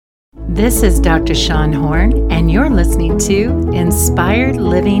This is Dr. Shawn Horn, and you're listening to Inspired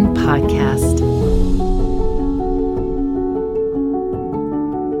Living Podcast.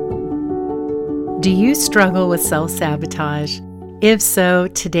 Do you struggle with self-sabotage? If so,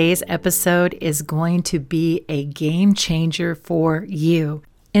 today's episode is going to be a game changer for you.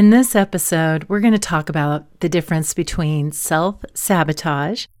 In this episode, we're going to talk about the difference between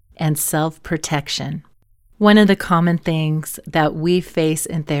self-sabotage and self-protection. One of the common things that we face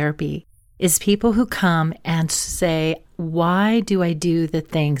in therapy is people who come and say, why do I do the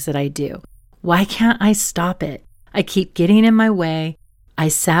things that I do? Why can't I stop it? I keep getting in my way. I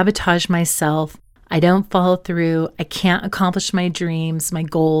sabotage myself. I don't follow through. I can't accomplish my dreams, my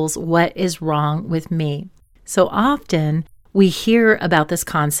goals. What is wrong with me? So often we hear about this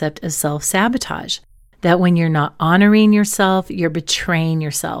concept of self-sabotage, that when you're not honoring yourself, you're betraying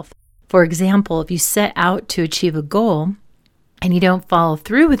yourself. For example, if you set out to achieve a goal and you don't follow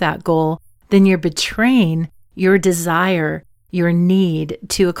through with that goal, then you're betraying your desire, your need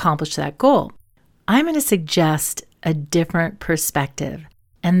to accomplish that goal. I'm going to suggest a different perspective,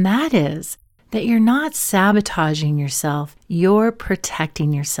 and that is that you're not sabotaging yourself, you're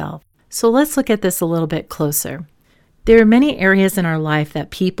protecting yourself. So let's look at this a little bit closer. There are many areas in our life that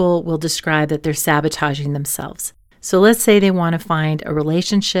people will describe that they're sabotaging themselves. So let's say they want to find a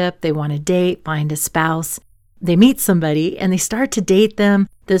relationship, they want to date, find a spouse. They meet somebody and they start to date them.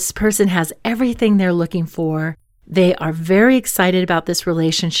 This person has everything they're looking for. They are very excited about this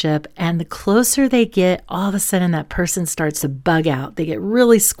relationship. And the closer they get, all of a sudden that person starts to bug out. They get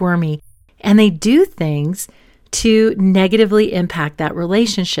really squirmy and they do things to negatively impact that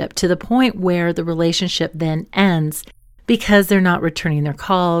relationship to the point where the relationship then ends because they're not returning their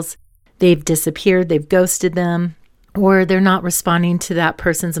calls. They've disappeared, they've ghosted them, or they're not responding to that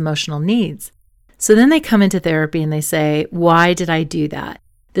person's emotional needs. So then they come into therapy and they say, why did I do that?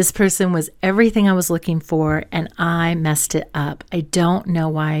 This person was everything I was looking for and I messed it up. I don't know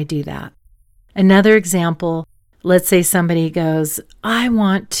why I do that. Another example, let's say somebody goes, I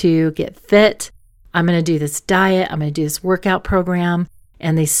want to get fit. I'm going to do this diet. I'm going to do this workout program.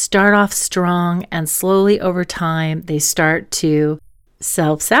 And they start off strong and slowly over time, they start to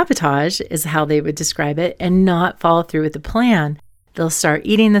self-sabotage is how they would describe it and not follow through with the plan. They'll start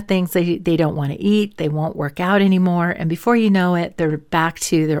eating the things they don't want to eat. They won't work out anymore. And before you know it, they're back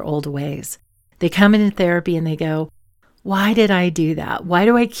to their old ways. They come into therapy and they go, why did I do that? Why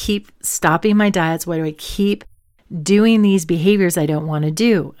do I keep stopping my diets? Why do I keep doing these behaviors I don't want to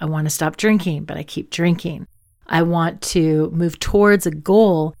do? I want to stop drinking, but I keep drinking. I want to move towards a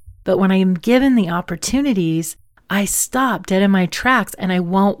goal, but when I am given the opportunities, I stop dead in my tracks and I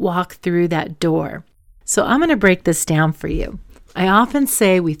won't walk through that door. So I'm going to break this down for you. I often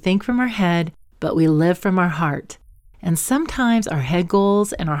say we think from our head, but we live from our heart. And sometimes our head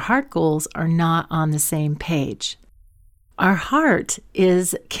goals and our heart goals are not on the same page. Our heart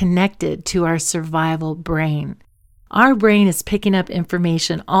is connected to our survival brain. Our brain is picking up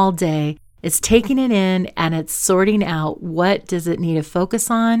information all day. It's taking it in and it's sorting out what does it need to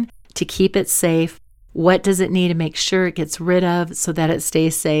focus on to keep it safe. What does it need to make sure it gets rid of so that it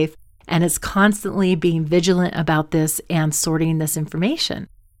stays safe? And it's constantly being vigilant about this and sorting this information.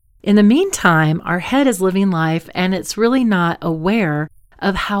 In the meantime, our head is living life and it's really not aware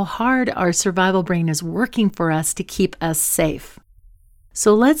of how hard our survival brain is working for us to keep us safe.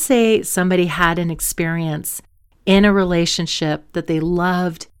 So let's say somebody had an experience in a relationship that they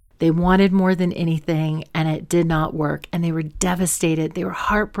loved, they wanted more than anything, and it did not work. And they were devastated, they were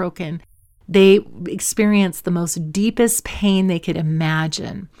heartbroken. They experienced the most deepest pain they could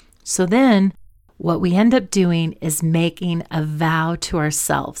imagine. So then what we end up doing is making a vow to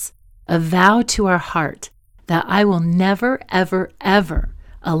ourselves, a vow to our heart that I will never, ever, ever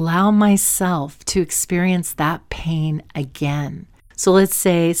allow myself to experience that pain again. So let's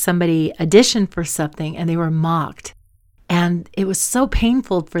say somebody auditioned for something and they were mocked. And it was so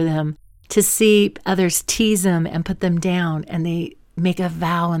painful for them to see others tease them and put them down. And they make a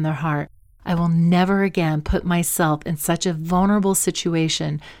vow in their heart. I will never again put myself in such a vulnerable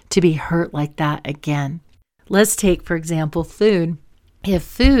situation to be hurt like that again. Let's take, for example, food. If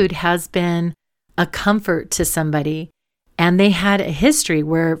food has been a comfort to somebody and they had a history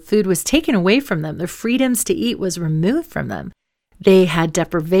where food was taken away from them, their freedoms to eat was removed from them, they had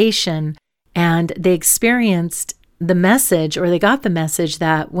deprivation and they experienced the message, or they got the message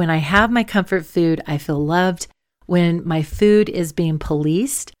that when I have my comfort food, I feel loved. When my food is being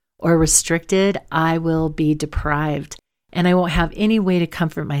policed or restricted, I will be deprived and I won't have any way to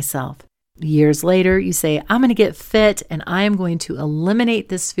comfort myself. Years later, you say, I'm going to get fit and I am going to eliminate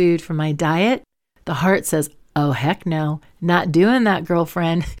this food from my diet. The heart says, oh, heck no, not doing that,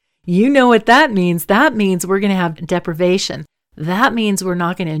 girlfriend. You know what that means. That means we're going to have deprivation. That means we're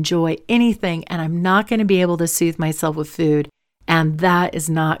not going to enjoy anything, and I'm not going to be able to soothe myself with food. And that is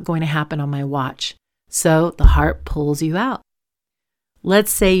not going to happen on my watch. So the heart pulls you out.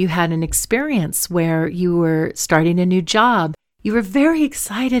 Let's say you had an experience where you were starting a new job. You were very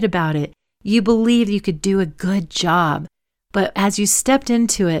excited about it. You believed you could do a good job. But as you stepped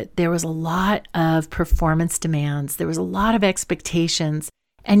into it, there was a lot of performance demands. There was a lot of expectations.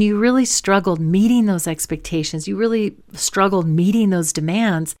 And you really struggled meeting those expectations. You really struggled meeting those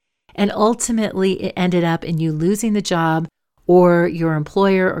demands. And ultimately, it ended up in you losing the job, or your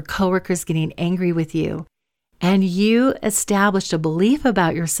employer or coworkers getting angry with you. And you established a belief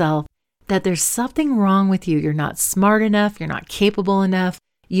about yourself that there's something wrong with you. You're not smart enough. You're not capable enough.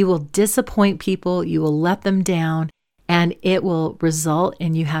 You will disappoint people. You will let them down. And it will result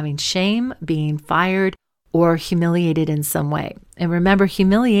in you having shame, being fired, or humiliated in some way. And remember,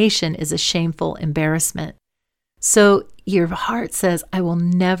 humiliation is a shameful embarrassment. So your heart says, I will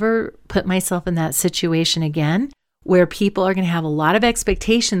never put myself in that situation again, where people are going to have a lot of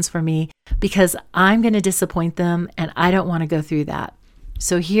expectations for me because I'm going to disappoint them, and I don't want to go through that.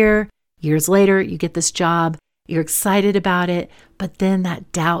 So here, years later, you get this job, you're excited about it, but then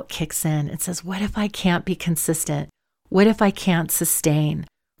that doubt kicks in and says, what if I can't be consistent? What if I can't sustain?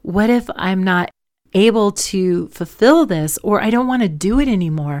 What if I'm not able to fulfill this, or I don't want to do it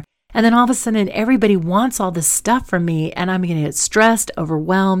anymore? And then all of a sudden, everybody wants all this stuff from me, and I'm going to get stressed,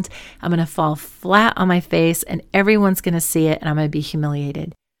 overwhelmed. I'm going to fall flat on my face, and everyone's going to see it, and I'm going to be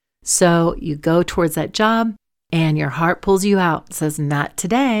humiliated. So you go towards that job, and your heart pulls you out. It says, not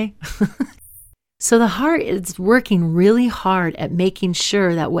today. So the heart is working really hard at making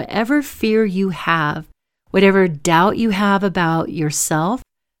sure that whatever fear you have, whatever doubt you have about yourself,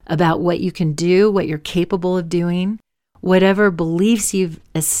 about what you can do, what you're capable of doing, whatever beliefs you've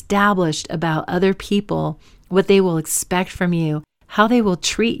established about other people, what they will expect from you, how they will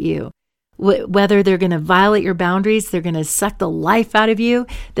treat you, whether they're going to violate your boundaries, they're going to suck the life out of you,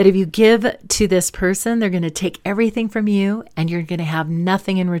 that if you give to this person, they're going to take everything from you and you're going to have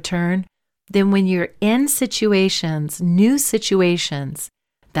nothing in return. Then when you're in situations, new situations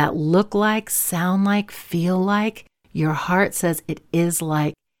that look like, sound like, feel like, your heart says it is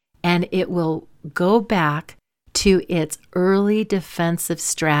like, and it will go back to its early defensive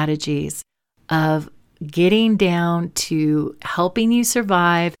strategies of getting down to helping you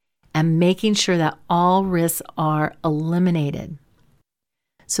survive and making sure that all risks are eliminated.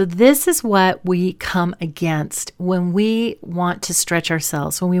 So this is what we come against when we want to stretch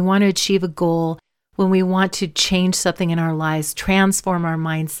ourselves, when we want to achieve a goal, when we want to change something in our lives, transform our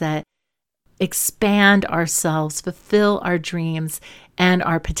mindset, expand ourselves, fulfill our dreams and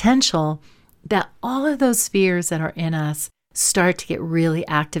our potential, that all of those fears that are in us start to get really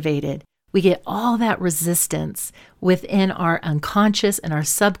activated. We get all that resistance within our unconscious and our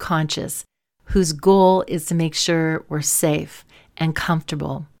subconscious, whose goal is to make sure we're safe and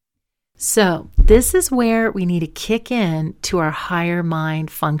comfortable. So this is where we need to kick in to our higher mind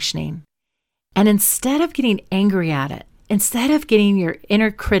functioning. And instead of getting angry at it, instead of getting your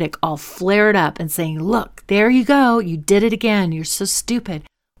inner critic all flared up and saying, look, there you go, you did it again, you're so stupid.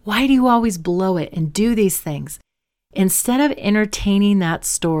 Why do you always blow it and do these things? Instead of entertaining that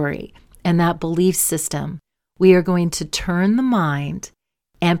story and that belief system, we are going to turn the mind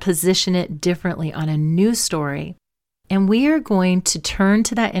and position it differently on a new story. And we are going to turn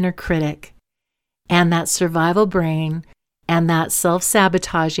to that inner critic and that survival brain and that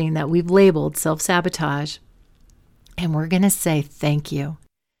self-sabotaging that we've labeled self-sabotage. And we're going to say, thank you.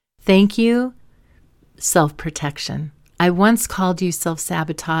 Thank you, self-protection. I once called you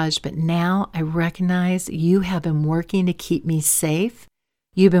self-sabotage, but now I recognize you have been working to keep me safe.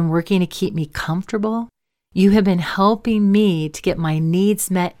 You've been working to keep me comfortable. You have been helping me to get my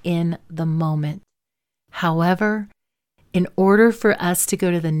needs met in the moment. However, in order for us to go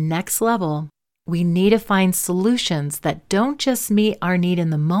to the next level, we need to find solutions that don't just meet our need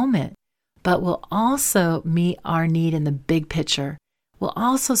in the moment, but will also meet our need in the big picture, will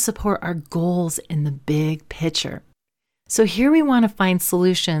also support our goals in the big picture. So here we want to find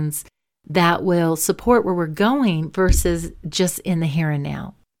solutions that will support where we're going versus just in the here and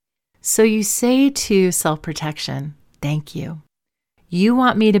now. So you say to self-protection, thank you. You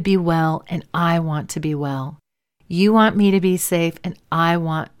want me to be well, and I want to be well. You want me to be safe, and I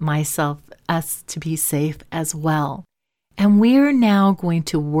want us to be safe as well. And we're now going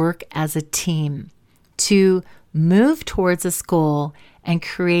to work as a team to move towards this goal and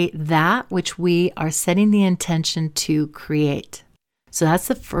create that which we are setting the intention to create. So that's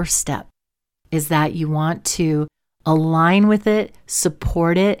the first step, is that you want to align with it,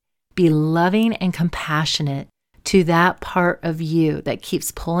 support it, Be loving and compassionate to that part of you that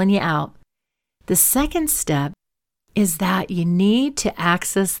keeps pulling you out. The second step is that you need to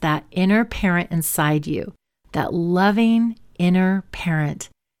access that inner parent inside you, that loving inner parent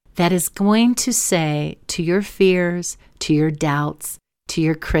that is going to say to your fears, to your doubts, to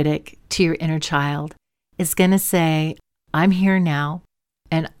your critic, to your inner child, is going to say, I'm here now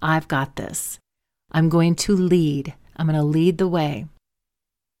and I've got this. I'm going to lead. I'm going to lead the way.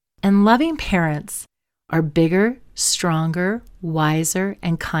 And loving parents are bigger, stronger, wiser,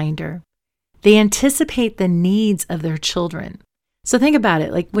 and kinder. They anticipate the needs of their children. So think about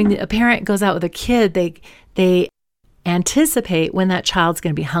it. Like when a parent goes out with a kid, they anticipate when that child's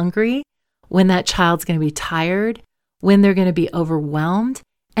going to be hungry, when that child's going to be tired, when they're going to be overwhelmed,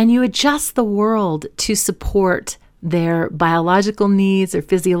 and you adjust the world to support their biological needs or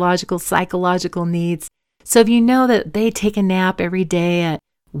physiological, psychological needs. So if you know that they take a nap every day at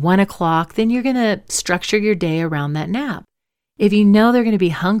 1 o'clock, then you're going to structure your day around that nap. If you know they're going to be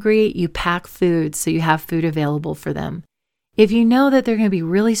hungry, you pack food so you have food available for them. If you know that they're going to be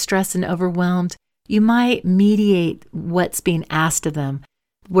really stressed and overwhelmed, you might mediate what's being asked of them,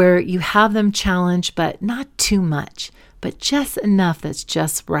 where you have them challenged, but not too much, but just enough that's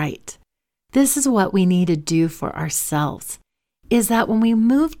just right. This is what we need to do for ourselves, is that when we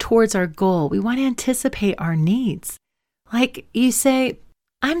move towards our goal, we want to anticipate our needs. Like you say,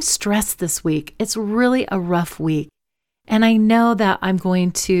 I'm stressed this week. It's really a rough week. And I know that I'm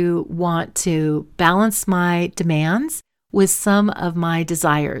going to want to balance my demands with some of my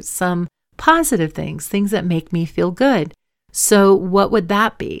desires, some positive things that make me feel good. So what would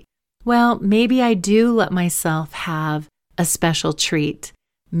that be? Well, maybe I do let myself have a special treat.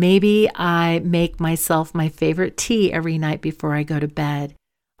 Maybe I make myself my favorite tea every night before I go to bed.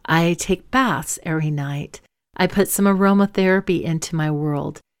 I take baths every night. I put some aromatherapy into my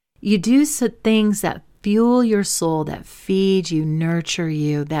world. You do things that fuel your soul, that feed you, nurture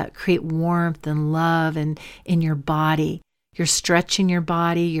you, that create warmth and love and in your body. You're stretching your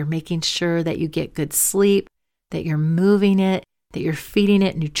body. You're making sure that you get good sleep, that you're moving it, that you're feeding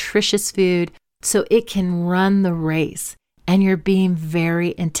it nutritious food so it can run the race. And you're being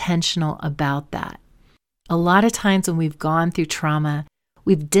very intentional about that. A lot of times when we've gone through trauma,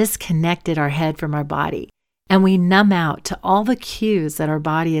 we've disconnected our head from our body and we numb out to all the cues that our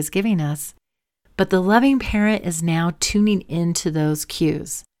body is giving us. But the loving parent is now tuning into those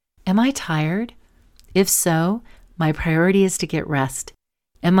cues. Am I tired? If so, my priority is to get rest.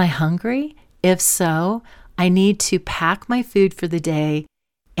 Am I hungry? If so, I need to pack my food for the day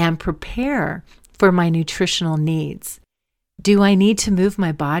and prepare for my nutritional needs. Do I need to move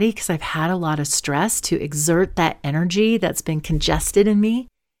my body because I've had a lot of stress to exert that energy that's been congested in me?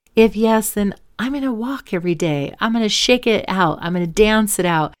 If yes, then I'm going to walk every day. I'm going to shake it out. I'm going to dance it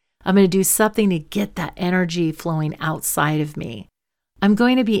out. I'm going to do something to get that energy flowing outside of me. I'm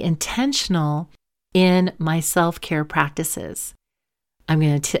going to be intentional in my self-care practices. I'm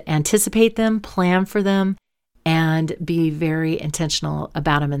going to anticipate them, plan for them, and be very intentional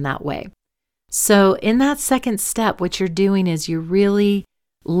about them in that way. So in that second step, what you're doing is you're really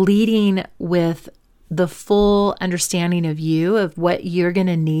leading with the full understanding of you, of what you're going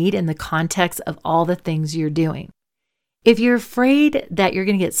to need in the context of all the things you're doing. If you're afraid that you're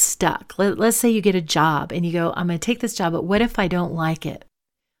going to get stuck, let's say you get a job and you go, I'm going to take this job, but what if I don't like it?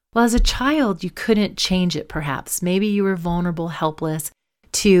 Well, as a child, you couldn't change it perhaps. Maybe you were vulnerable, helpless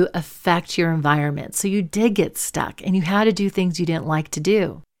to affect your environment. So you did get stuck and you had to do things you didn't like to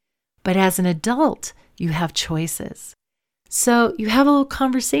do. But as an adult, you have choices. So you have a little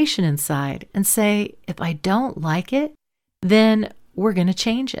conversation inside and say, if I don't like it, then we're going to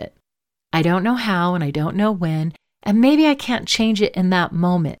change it. I don't know how and I don't know when, and maybe I can't change it in that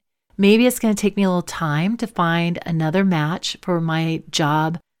moment. Maybe it's going to take me a little time to find another match for my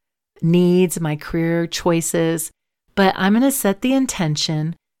job needs, my career choices, but I'm going to set the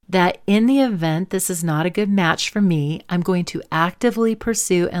intention that in the event this is not a good match for me, I'm going to actively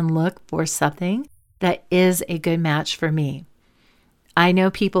pursue and look for something that is a good match for me. I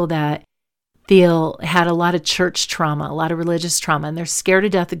know people that had a lot of church trauma, a lot of religious trauma, and they're scared to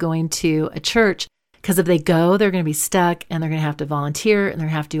death of going to a church because if they go, they're going to be stuck and they're going to have to volunteer and they're going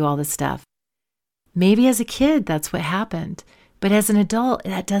to have to do all this stuff. Maybe as a kid, that's what happened. But as an adult,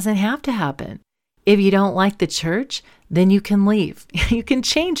 that doesn't have to happen. If you don't like the church, then you can leave. You can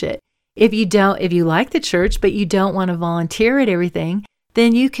change it. If you like the church, but you don't want to volunteer at everything,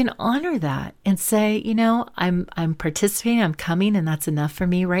 then you can honor that and say, I'm participating, I'm coming, and that's enough for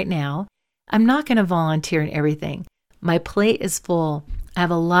me right now. I'm not going to volunteer in everything. My plate is full. I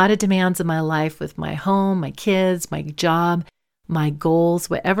have a lot of demands in my life with my home, my kids, my job, my goals,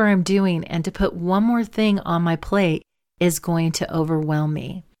 whatever I'm doing, and to put one more thing on my plate is going to overwhelm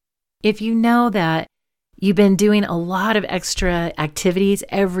me. If you know that you've been doing a lot of extra activities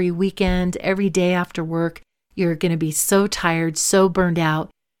every weekend, every day after work, you're going to be so tired, so burned out.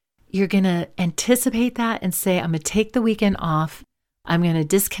 You're going to anticipate that and say, I'm going to take the weekend off. I'm going to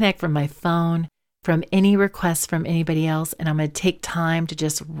disconnect from my phone, from any requests from anybody else, and I'm going to take time to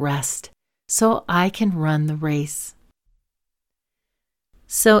just rest so I can run the race.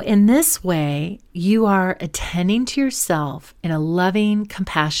 So in this way, you are attending to yourself in a loving,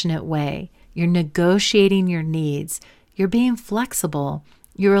 compassionate way. You're negotiating your needs. You're being flexible.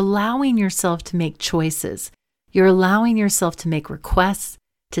 You're allowing yourself to make choices. You're allowing yourself to make requests,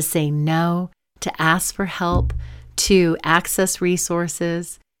 to say no, to ask for help, to access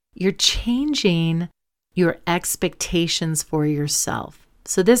resources. You're changing your expectations for yourself.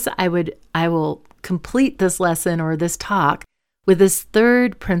 So I will complete this lesson or this talk with this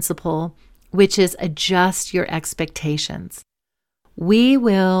third principle, which is adjust your expectations. We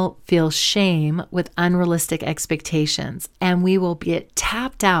will feel shame with unrealistic expectations, and we will get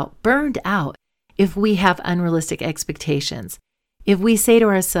tapped out, burned out if we have unrealistic expectations. If we say to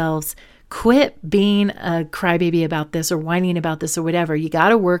ourselves, quit being a crybaby about this or whining about this or whatever, you got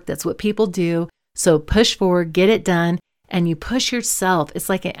to work, that's what people do, so push forward, get it done, and you push yourself. It's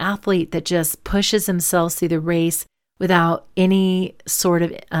like an athlete that just pushes themselves through the race without any sort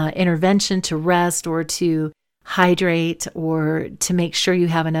of intervention to rest or to hydrate or to make sure you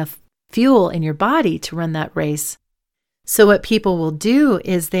have enough fuel in your body to run that race. So what people will do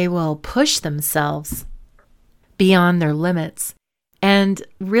is they will push themselves beyond their limits and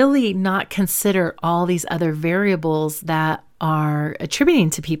really not consider all these other variables that are attributing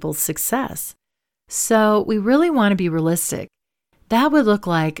to people's success. So we really want to be realistic. That would look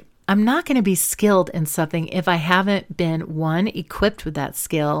like, I'm not going to be skilled in something if I haven't been, 1, equipped with that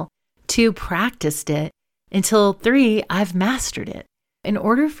skill, 2, practiced it, until 3, I've mastered it. In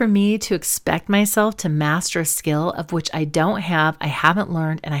order for me to expect myself to master a skill of which I don't have, I haven't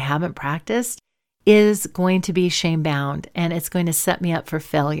learned, and I haven't practiced, is going to be shame-bound, and it's going to set me up for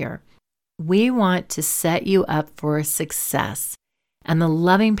failure. We want to set you up for success, and the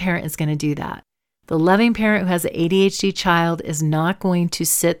loving parent is going to do that. The loving parent who has an ADHD child is not going to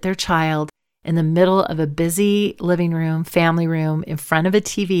sit their child in the middle of a busy living room, family room, in front of a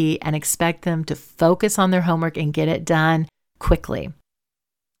TV and expect them to focus on their homework and get it done quickly.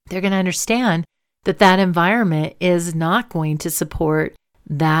 They're going to understand that that environment is not going to support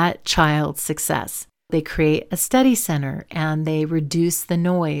that child's success. They create a study center and they reduce the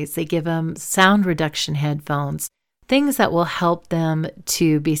noise. They give them sound reduction headphones, things that will help them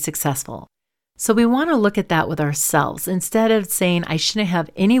to be successful. So we want to look at that with ourselves. Instead of saying, I shouldn't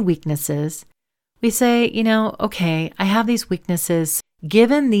have any weaknesses, we say, okay, I have these weaknesses.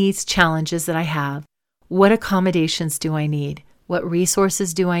 Given these challenges that I have, what accommodations do I need? What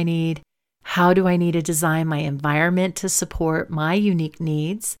resources do I need? How do I need to design my environment to support my unique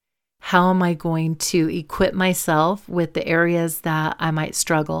needs? How am I going to equip myself with the areas that I might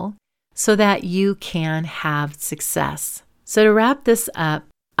struggle so that you can have success? So to wrap this up,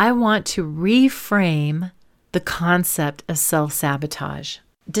 I want to reframe the concept of self-sabotage.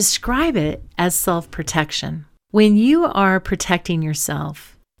 Describe it as self-protection. When you are protecting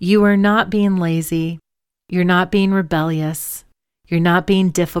yourself, you are not being lazy, you're not being rebellious, you're not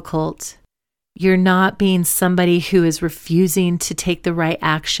being difficult, you're not being somebody who is refusing to take the right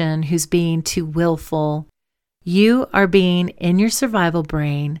action, who's being too willful. You are being in your survival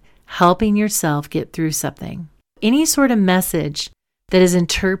brain, helping yourself get through something. Any sort of message that is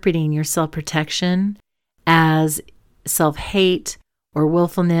interpreting your self-protection as self-hate or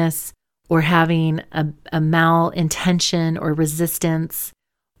willfulness or having a malintention or resistance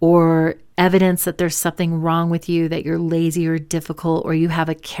or evidence that there's something wrong with you, that you're lazy or difficult or you have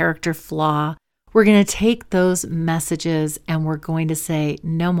a character flaw, we're going to take those messages and we're going to say,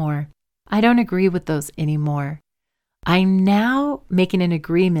 no more. I don't agree with those anymore. I'm now making an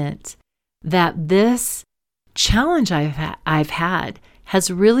agreement that this challenge I've had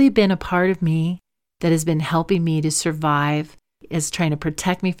has really been a part of me that has been helping me to survive, is trying to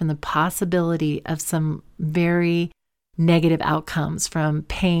protect me from the possibility of some very negative outcomes from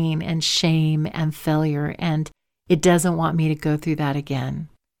pain and shame and failure, and it doesn't want me to go through that again.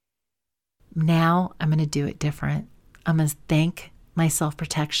 Now I'm going to do it different. I'm going to thank my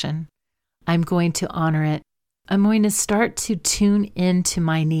self-protection. I'm going to honor it. I'm going to start to tune into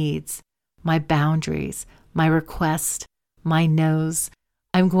my needs, my boundaries, my request, my no's.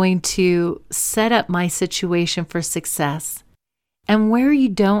 I'm going to set up my situation for success. And where you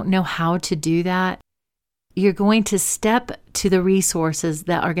don't know how to do that, you're going to step to the resources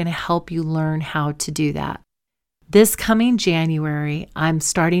that are going to help you learn how to do that. This coming January, I'm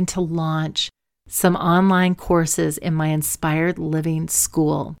starting to launch some online courses in my Inspired Living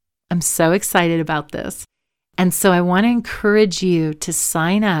School. I'm so excited about this. And so I want to encourage you to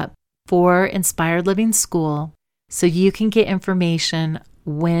sign up for Inspired Living School so you can get information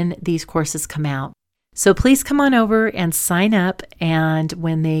when these courses come out. So please come on over and sign up, and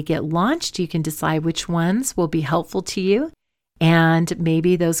when they get launched, you can decide which ones will be helpful to you, and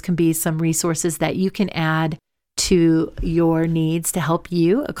maybe those can be some resources that you can add to your needs to help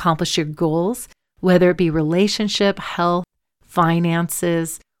you accomplish your goals, whether it be relationship, health,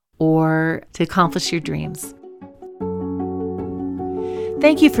 finances, or to accomplish your dreams.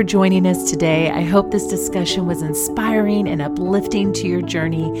 Thank you for joining us today. I hope this discussion was inspiring and uplifting to your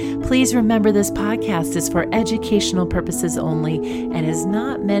journey. Please remember this podcast is for educational purposes only and is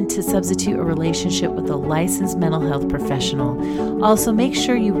not meant to substitute a relationship with a licensed mental health professional. Also, make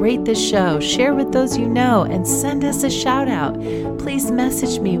sure you rate this show, share with those you know, and send us a shout out. Please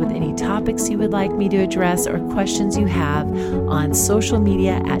message me with any topics you would like me to address or questions you have on social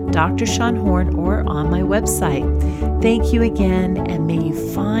media at Dr. Sean Horn or on my website. Thank you again, and may you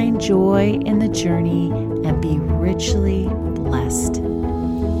find joy in the journey and be richly blessed.